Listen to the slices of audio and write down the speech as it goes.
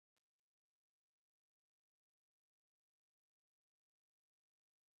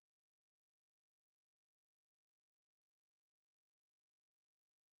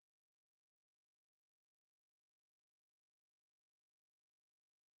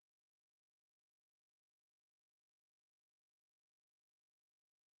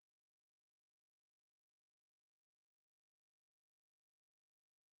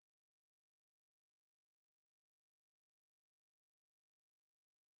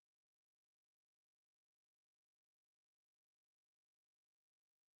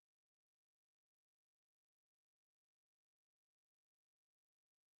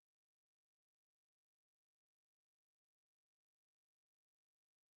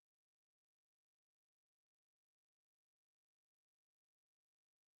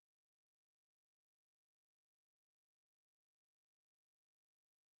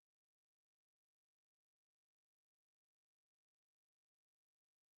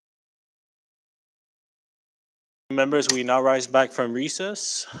Members, we now rise back from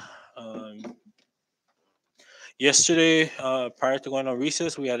recess. Yesterday, prior to going on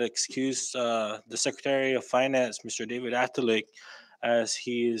recess, we had excused the Secretary of Finance, Mr. David Atalik, as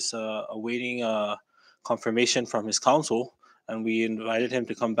he is awaiting confirmation from his counsel, and we invited him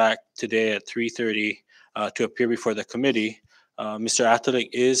to come back today at 3:30 to appear before the committee. Mr. Atalik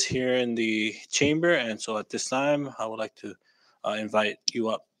is here in the chamber, and so at this time, I would like to invite you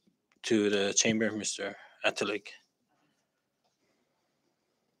up to the chamber, Mr. Atalik.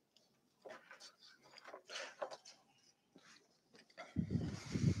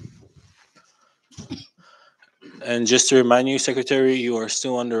 And just to remind you, Secretary, you are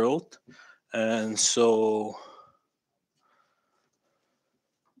still under oath. And so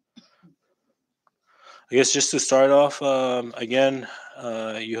I guess just to start off, again,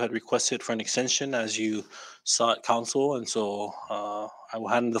 you had requested for an extension as you sought counsel. And so I will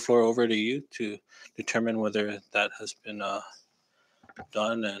hand the floor over to you to determine whether that has been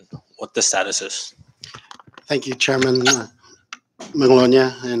done and what the status is. Thank you, Chairman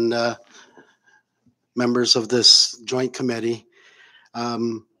Maglonia and members of this joint committee.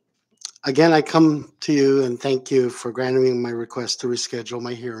 Again, I come to you and thank you for granting my request to reschedule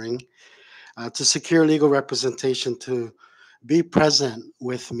my hearing to secure legal representation to be present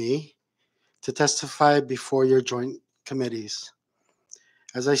with me to testify before your joint committees.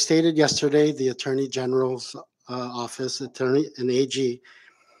 As I stated yesterday, the Attorney General's office, Attorney and AG,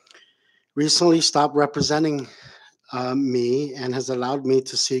 recently stopped representing me and has allowed me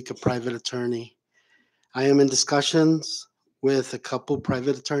to seek a private attorney. I am in discussions with a couple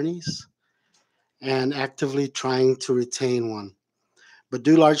private attorneys and actively trying to retain one. But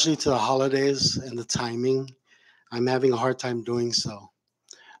due largely to the holidays and the timing, I'm having a hard time doing so.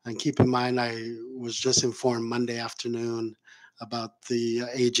 And keep in mind, I was just informed Monday afternoon about the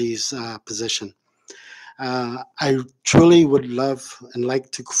AG's position. I truly would love and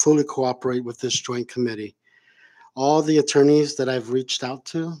like to fully cooperate with this joint committee. All the attorneys that I've reached out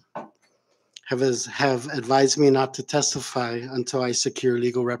to have advised me not to testify until I secure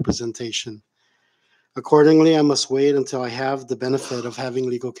legal representation. Accordingly, I must wait until I have the benefit of having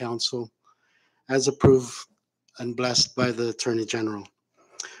legal counsel as approved and blessed by the Attorney General.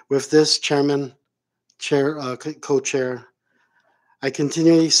 With this, Chairman, Co-Chair, I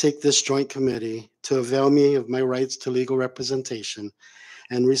continually seek this joint committee to avail me of my rights to legal representation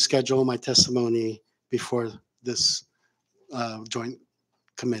and reschedule my testimony before this joint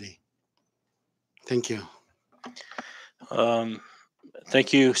committee. Thank you.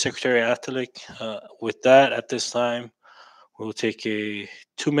 Thank you, Secretary Atalik. With that, at this time, we'll take a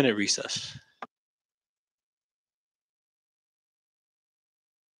 2-minute recess.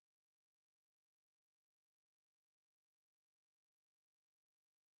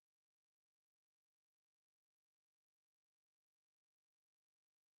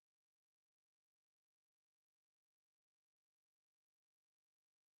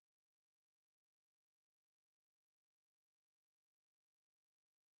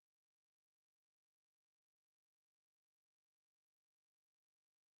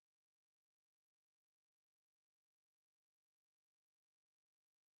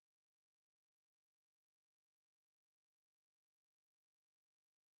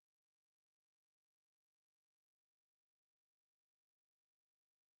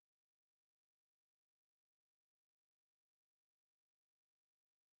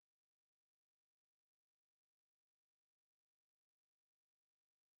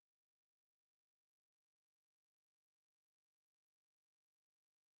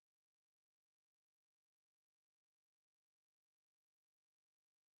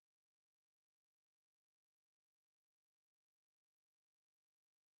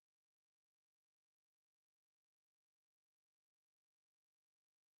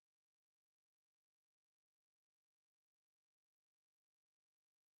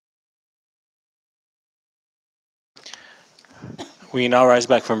 We now rise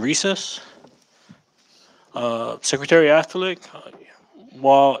back from recess. Secretary Atalik,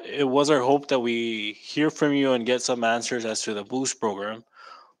 while it was our hope that we hear from you and get some answers as to the Boost program,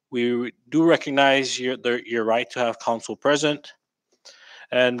 we do recognize your right to have counsel present.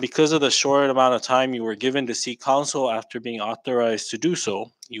 And because of the short amount of time you were given to seek counsel after being authorized to do so,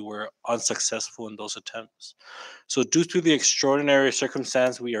 you were unsuccessful in those attempts. So due to the extraordinary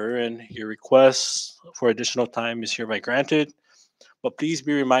circumstance we are in, your request for additional time is hereby granted. But please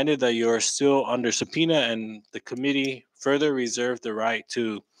be reminded that you are still under subpoena and the committee further reserved the right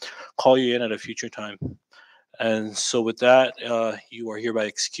to call you in at a future time. And so with that, you are hereby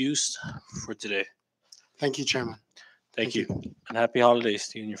excused for today. Thank you, Chairman. Thank you. And happy holidays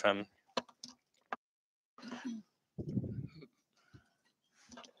to you and your family.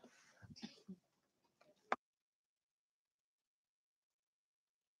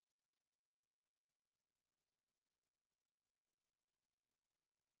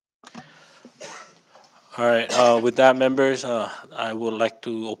 All right. With that, members, I would like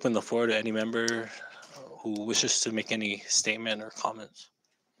to open the floor to any member who wishes to make any statement or comments.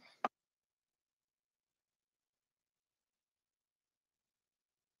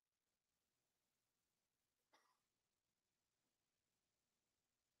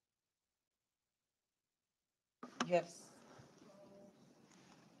 Yes.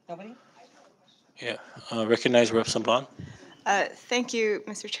 Nobody? Yeah. Recognize Rep. Saban. Thank you,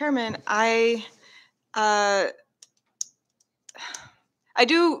 Mr. Chairman. Uh, I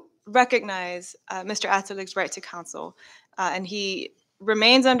do recognize Mr. Atterlig's right to counsel, and he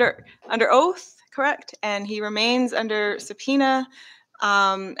remains under oath, correct? And he remains under subpoena.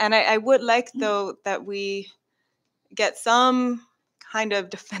 And I would like, though, that we get some kind of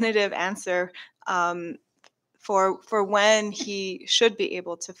definitive answer for when he should be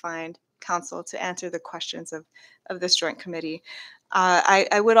able to find counsel to answer the questions of this joint committee.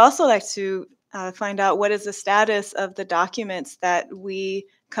 I would also like to find out what is the status of the documents that we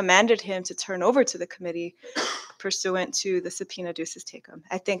commanded him to turn over to the committee pursuant to the subpoena ducis tecum.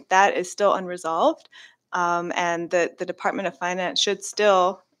 I think that is still unresolved, and the Department of Finance should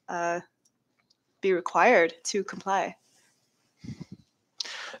still be required to comply.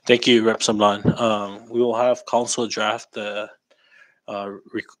 Thank you, Rep. Saban. We will have council draft the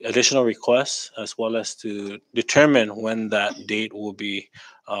additional requests as well as to determine when that date will be,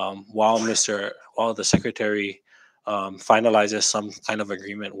 while the secretary finalizes some kind of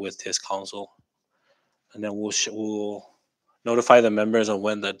agreement with his council, and then we'll notify the members of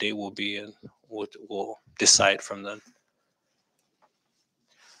when that date will be, and we'll decide from then.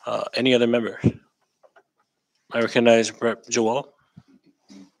 Any other member? I recognize Rep. Joel.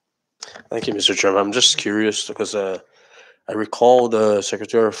 Thank you, Mr. Chairman. I'm just curious because I recall the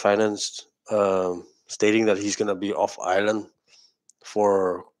Secretary of Finance stating that he's going to be off island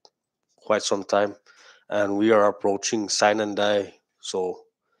for quite some time, and we are approaching sign and die. So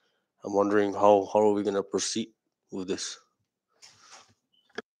I'm wondering how are we going to proceed with this?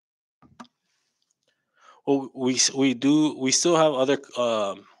 Well, we still have other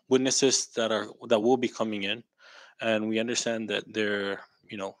witnesses that will be coming in, and we understand that the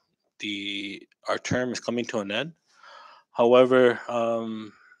our term is coming to an end. However,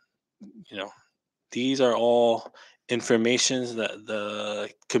 you know these are all informations that the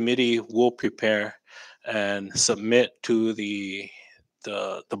committee will prepare and submit to the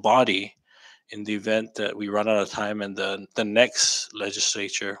body in the event that we run out of time and the next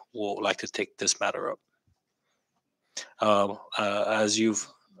legislature will like to take this matter up. As you've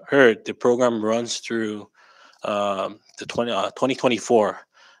heard, the program runs through the 2024.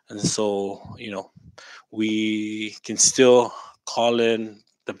 And so, we can still call in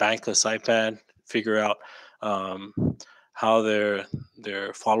the bankless iPad, figure out um, how their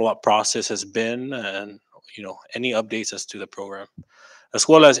follow-up process has been, and any updates as to the program, as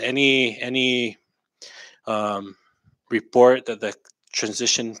well as any um, report that the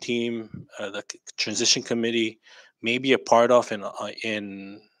transition team, the transition committee may be a part of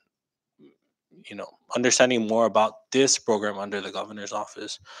in understanding more about this program under the governor's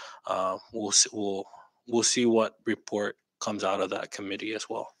office. We'll see what report comes out of that committee as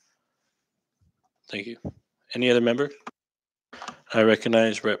well. Thank you. Any other member? I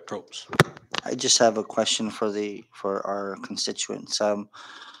recognize Rep. Probst. I just have a question for our constituents.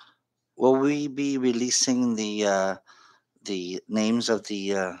 Will we be releasing the names of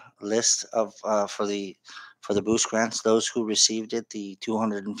the list of for the boost grants, those who received it, the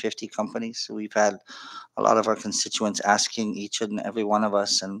 250 companies? We've had a lot of our constituents asking each and every one of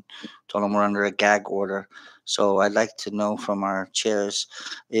us and told them we're under a gag order. So I'd like to know from our chairs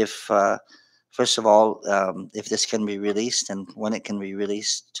if, first of all, if this can be released and when it can be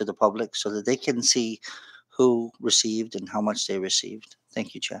released to the public so that they can see who received and how much they received.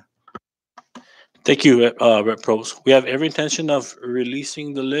 Thank you, Chair. Thank you, Rep. Probst. We have every intention of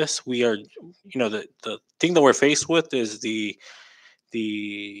releasing the list. We are, the thing that we're faced with is the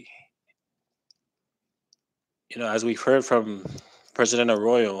as we've heard from President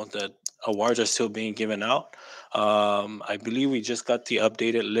Arroyo, that awards are still being given out. I believe we just got the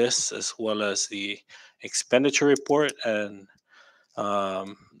updated list as well as the expenditure report, and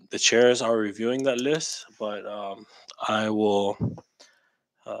the chairs are reviewing that list. But I will,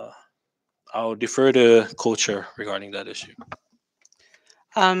 uh, I'll defer to co-chair regarding that issue.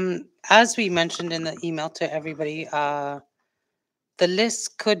 As we mentioned in the email to everybody, the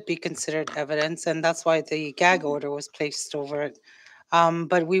list could be considered evidence, and that's why the gag order was placed over it.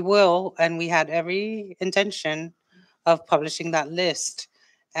 But we will, and we had every intention of publishing that list.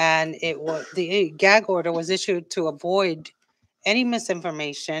 And the gag order was issued to avoid any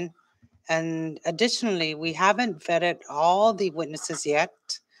misinformation And additionally, we haven't vetted all the witnesses yet.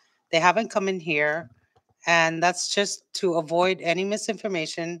 They haven't come in here. And that's just to avoid any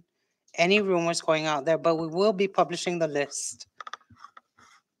misinformation, any rumors going out there. But we will be publishing the list.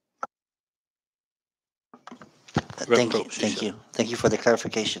 Rep Thank you. Probst, you Thank said. you. Thank you for the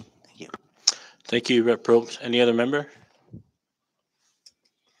clarification. Thank you. Thank you, Rep Probst. Any other member?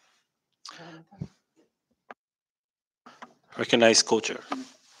 Recognize culture.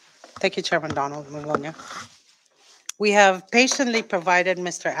 Thank you, Chairman Donald Magonia. We have patiently provided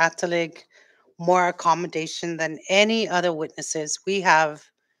Mr. Atalig more accommodation than any other witnesses we have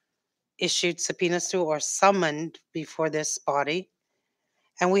issued subpoenas to or summoned before this body,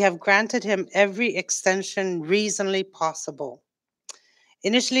 and we have granted him every extension reasonably possible.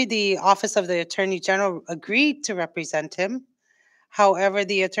 Initially, the Office of the Attorney General agreed to represent him. However,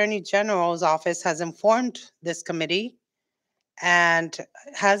 the Attorney General's office has informed this committee and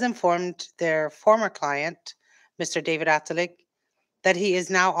has informed their former client, Mr. David Atalig, that he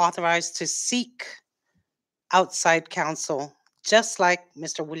is now authorized to seek outside counsel, just like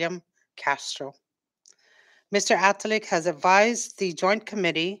Mr. William Castro. Mr. Atalig has advised the Joint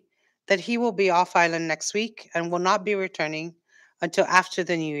Committee that he will be off island next week and will not be returning until after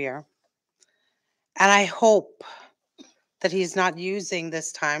the new year. And I hope that he's not using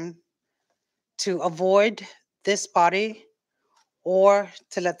this time to avoid this body or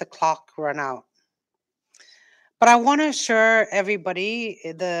to let the clock run out. But I want to assure everybody,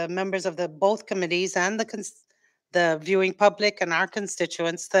 the members of the both committees and the viewing public and our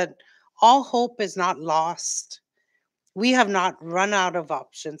constituents, that all hope is not lost. We have not run out of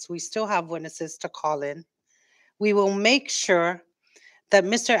options. We still have witnesses to call in. We will make sure that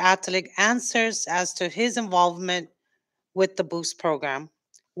Mr. Atalig answers as to his involvement with the Boost program,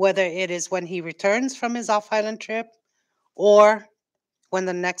 whether it is when he returns from his off-island trip or when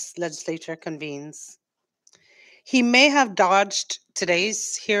the next legislature convenes. He may have dodged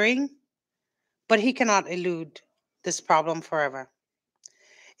today's hearing, but he cannot elude this problem forever.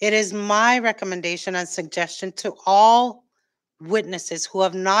 It is my recommendation and suggestion to all witnesses who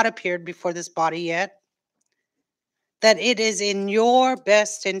have not appeared before this body yet that it is in your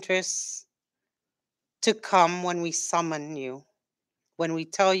best interests to come when we summon you, when we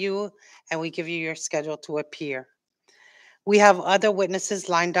tell you and we give you your schedule to appear. We have other witnesses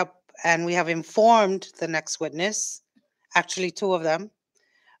lined up and we have informed the next witness, actually two of them,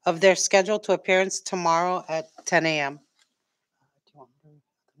 of their schedule to appearance tomorrow at 10 a.m.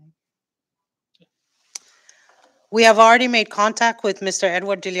 We have already made contact with Mr.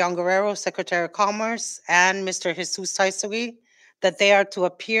 Edward De Leon Guerrero, Secretary of Commerce, and Mr. Jesus Taisugui that they are to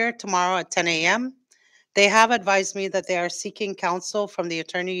appear tomorrow at 10 a.m. They have advised me that they are seeking counsel from the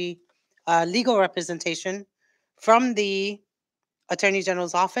legal representation from the Attorney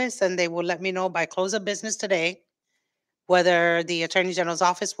General's office, and they will let me know by close of business today whether the Attorney General's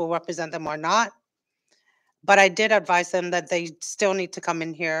office will represent them or not. But I did advise them that they still need to come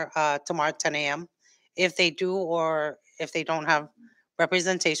in here tomorrow at 10 a.m. If they do or if they don't have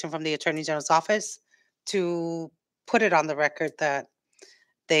representation from the Attorney General's office, to put it on the record that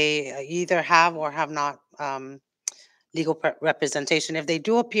they either have or have not legal representation. If they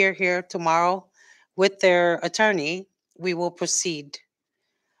do appear here tomorrow with their attorney, we will proceed.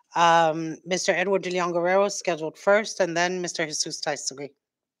 Mr. Edward De Leon Guerrero is scheduled first, and then Mr. Jesus Taisugui.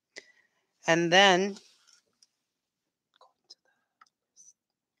 And then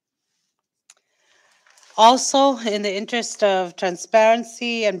also, in the interest of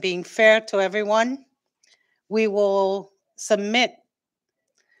transparency and being fair to everyone, we will submit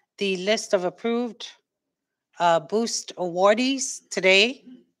the list of approved Boost awardees today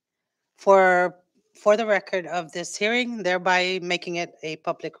for the record of this hearing, thereby making it a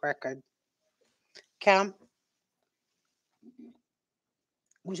public record. Cam,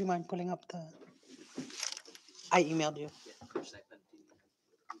 would you mind pulling up the? I emailed you.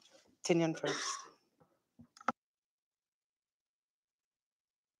 Tinian first.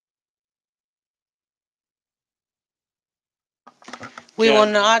 We will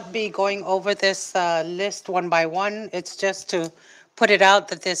not be going over this list one by one. It's just to put it out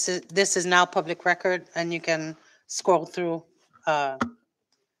that this is now public record, and you can scroll through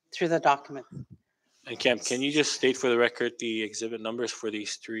the document. And Cam, can you just state for the record the exhibit numbers for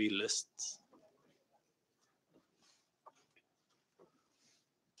these three lists?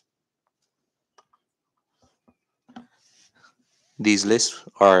 These lists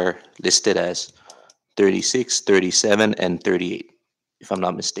are listed as 36, 37, and 38, if I'm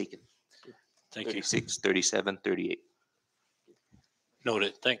not mistaken. Thank you. 36, 37, 38.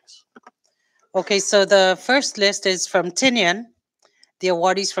 Noted. Thanks. Okay, so the first list is from Tinian, the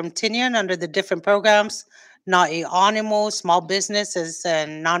awardees from Tinian under the different programs, not anonymous, small businesses,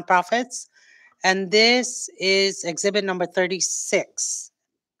 and nonprofits. And this is exhibit number 36.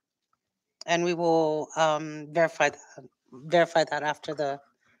 And we will verify that after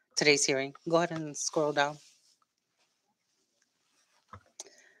today's hearing. Go ahead and scroll down.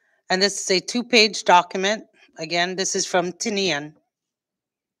 And this is a 2-page document. Again, this is from Tinian.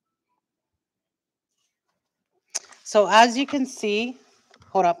 So as you can see,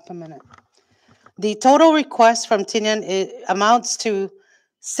 hold up a minute. The total request from Tinian amounts to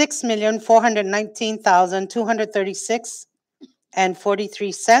 6,419,236 and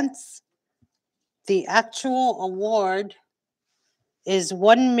 43 cents. The actual award is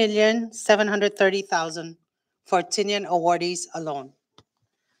 1,730,000 for Tinian awardees alone.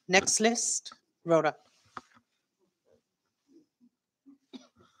 Next list, Rhoda.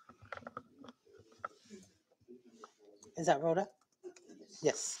 Is that Rhoda?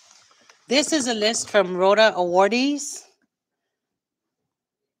 Yes. This is a list from Rhoda awardees.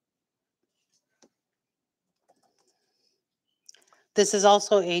 This is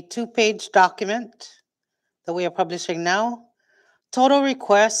also a 2-page document that we are publishing now. Total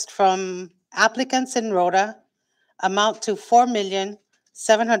requests from applicants in Rhoda amount to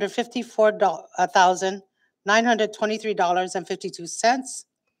 $4,754,923.52.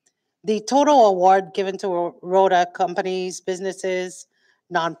 The total award given to Rhoda companies, businesses,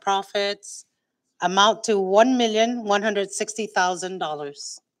 nonprofits amount to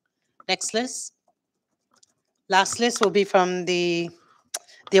 $1,160,000. Next list. Last list will be from the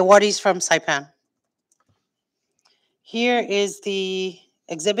awardees from Saipan. Here is the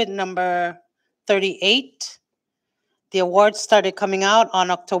exhibit number 38. The awards started coming out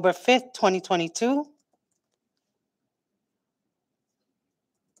on October 5th, 2022.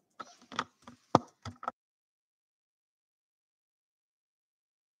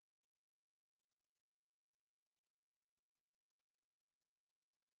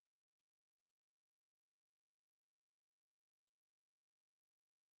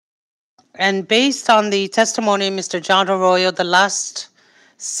 And based on the testimony of Mr. John Arroyo, the last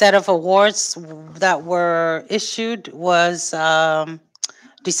set of awards that were issued was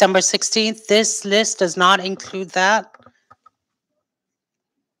December 16th. This list does not include that.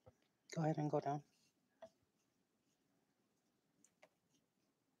 Go ahead and go down.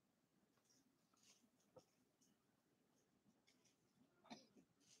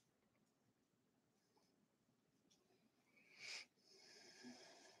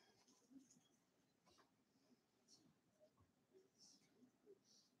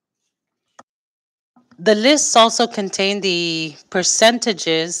 The lists also contain the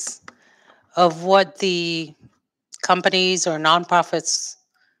percentages of what the companies or nonprofits,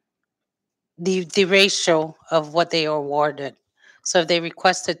 the ratio of what they are awarded. So if they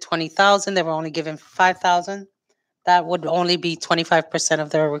requested 20,000, they were only given 5,000. That would only be 25%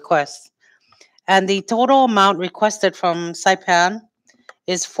 of their request. And the total amount requested from Saipan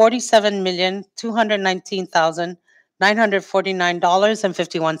is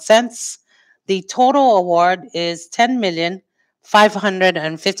 $47,219,949.51. The total award is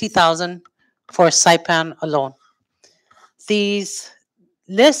 $10,550,000 for Saipan alone. These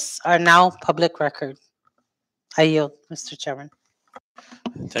lists are now public record. I yield, Mr. Chairman.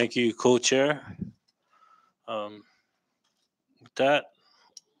 Thank you, co-chair. With that,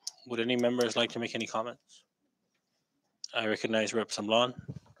 would any members like to make any comments? I recognize Rep. Samlan.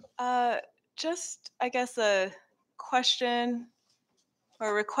 Just, I guess, a question or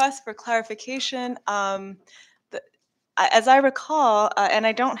a request for clarification. As I recall, and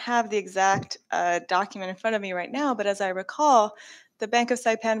I don't have the exact document in front of me right now, but as I recall, the Bank of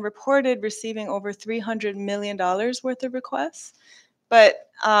Saipan reported receiving over $300 million worth of requests. But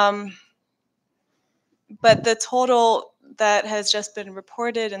the total that has just been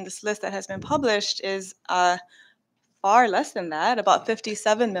reported in this list that has been published is far less than that, about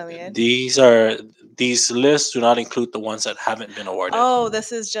 57 million. These lists do not include the ones that haven't been awarded. Oh,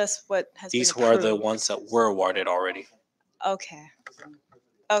 this is just what has These been are approved. the ones that were awarded already. Okay.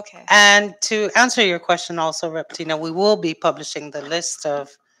 Okay. And to answer your question also, Rep. Tina, we will be publishing the list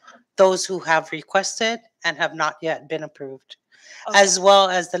of those who have requested and have not yet been approved, as well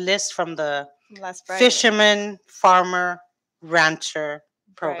as the list from the Last Friday. Fisherman, Farmer, Rancher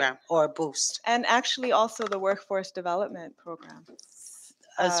program or Boost. And actually also the Workforce Development Program.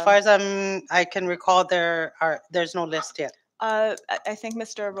 As far as I can recall, there's no list yet. I think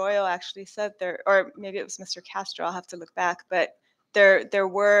Mr. Arroyo actually said there, or maybe it was Mr. Castro, I'll have to look back, but there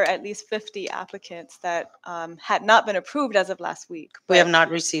were at least 50 applicants that had not been approved as of last week. We have not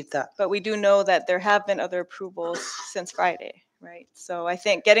received that. But we do know that there have been other approvals since Friday. right? So I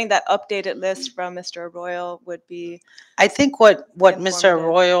think getting that updated list from Mr. Arroyo would be I think what Mr. informative.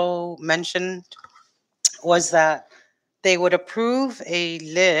 Arroyo mentioned was that they would approve a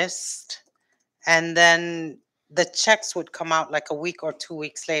list and then the checks would come out like a week or 2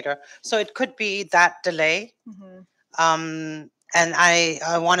 weeks later. So it could be that delay. Mhm. And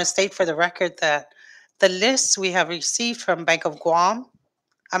I want to state for the record that the lists we have received from Bank of Guam,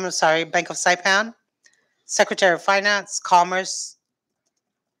 I'm sorry, Bank of Saipan, Secretary of Finance, Commerce,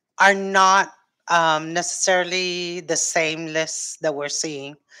 are not necessarily the same lists that we're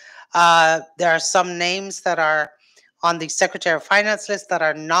seeing. There are some names that are on the Secretary of Finance list that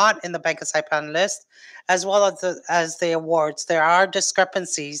are not in the Bank of Saipan list, as well as the awards. There are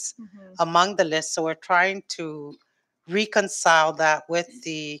discrepancies Mhm. among the lists, so we're trying to reconcile that with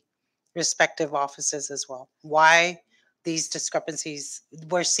the respective offices as well. Why these discrepancies?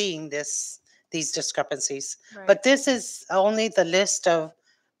 We're seeing these discrepancies, Right. but this is only the list of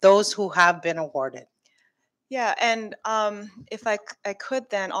those who have been awarded. Yeah, and if I could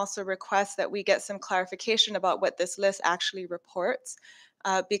then also request that we get some clarification about what this list actually reports,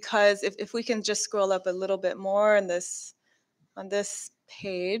 because if we can just scroll up a little bit more on this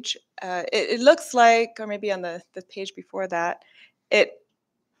page, it looks like, or maybe on the page before that, it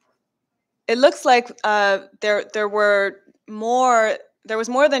it looks like there were more. There was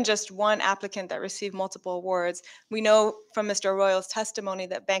more than just one applicant that received multiple awards. We know from Mr. Royal's testimony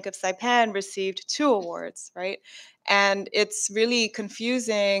that Bank of Saipan received 2 awards, right? And it's really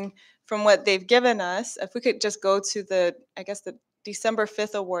confusing from what they've given us. If we could just go to I guess the December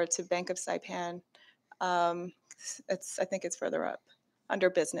 5th award to Bank of Saipan. Um, I think it's further up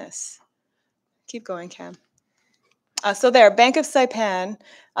under business. Keep going, Cam. So there, Bank of Saipan.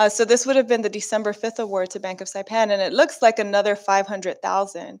 So this would have been the December 5th award to Bank of Saipan, and it looks like another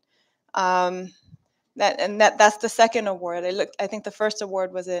 500,000. That's the second award. I think the first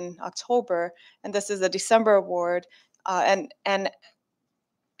award was in October, and this is a December award.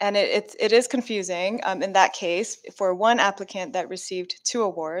 And it is confusing in that case for one applicant that received 2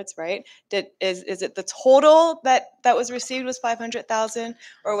 awards, right? Is it the total that was received was 500,000,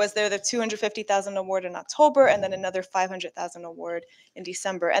 or was there the 250,000 award in October and then another 500,000 award in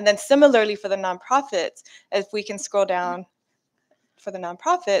December? And then similarly for the nonprofits, if we can scroll down for the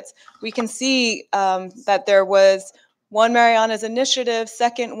nonprofits, we can see that there was one Mariana's Initiative,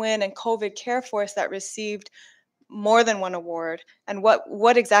 Second Win, and COVID Care Force that received more than one award, and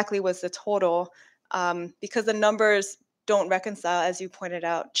what exactly was the total, because the numbers don't reconcile, as you pointed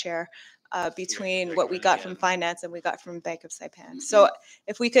out, Chair, between what we got from finance and we got from Bank of Saipan. So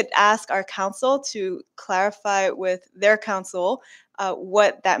if we could ask our council to clarify with their council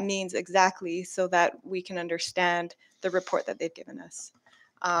what that means exactly so that we can understand the report that they've given us.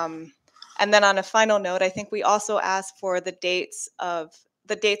 And then on a final note, I think we also asked for the dates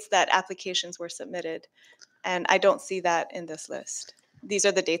that applications were submitted. And I don't see that in this list. These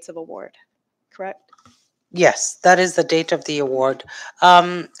are the dates of award, correct? Yes, that is the date of the award.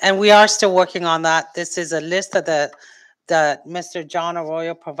 And we are still working on that. This is a list that Mr. John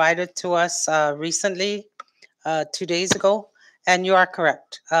Arroyo provided to us recently, 2 days ago. And you are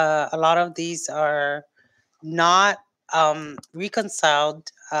correct. A lot of these are not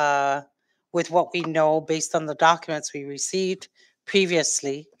reconciled with what we know based on the documents we received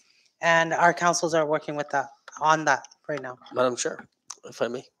previously. And our councils are working with that on that right now. Madam Chair, if I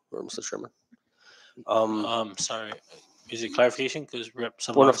may, or Mr. Chairman. Sorry. Is it clarification? Because Rep.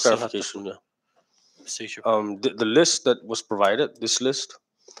 Point Saban of still have to clarification, yeah. state your The list that was provided, this list,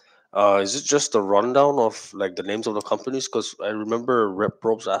 is it just a rundown of like the names of the companies? Because I remember Rep.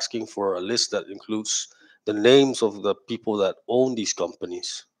 Probes asking for a list that includes the names of the people that own these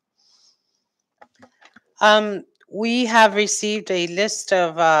companies. We have received a list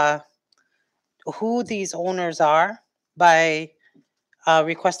of who these owners are by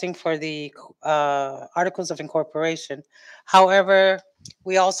requesting for the articles of incorporation. However,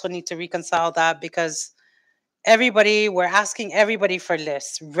 we also need to reconcile that because we're asking everybody for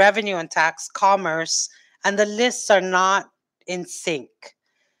lists, revenue and tax, commerce, and the lists are not in sync.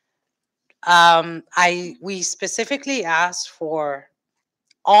 We specifically asked for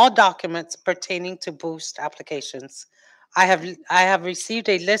all documents pertaining to boost applications. I have received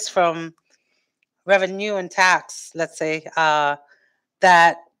a list from revenue and tax, let's say,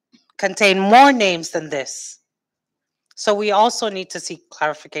 that contain more names than this. So we also need to seek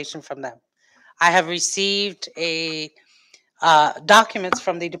clarification from them. I have received documents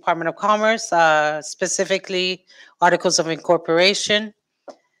from the Department of Commerce, specifically articles of incorporation,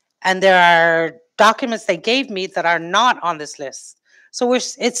 and there are documents they gave me that are not on this list. So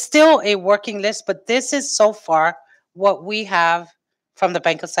it's still a working list, but this is so far what we have from the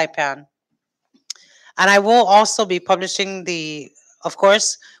Bank of Saipan. And I will also be publishing of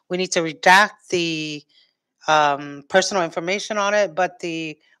course, we need to redact the personal information on it, but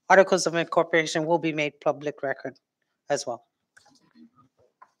the articles of incorporation will be made public record as well.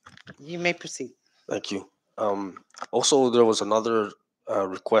 You may proceed. Thank you. Also, there was another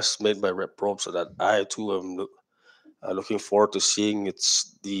request made by Rep Probes that I too am looking forward to seeing.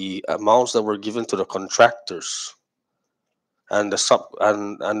 It's the amounts that were given to the contractors and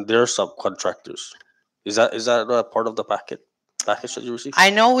and their subcontractors. Is that a part of the package that you received? I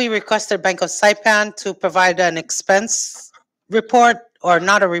know we requested Bank of Saipan to provide an expense report, or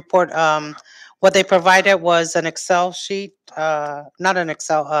not a report. What they provided was an Excel sheet, not an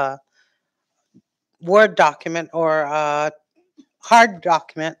Excel, Word document or hard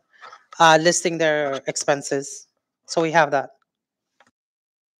document listing their expenses. So we have that.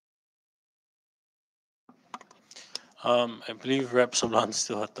 I believe Rep. Sablan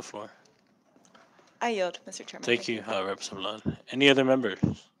still at the floor. I yield, Mr. Chairman. Thank you, Rep. Sablan. Any other members?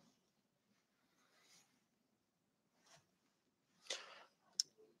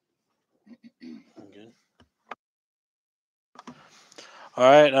 Okay. All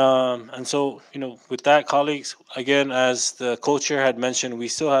right. And so, with that, colleagues, again, as the co-chair had mentioned, we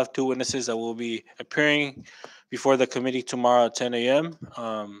still have two witnesses that will be appearing before the committee tomorrow at 10 a.m.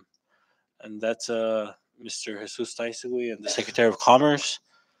 And that's Mr. Jesus Taisugui and the Secretary of Commerce.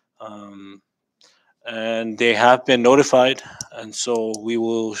 And they have been notified. And so we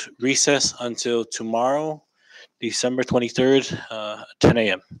will recess until tomorrow, December 23rd, 10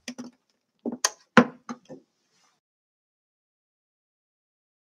 a.m.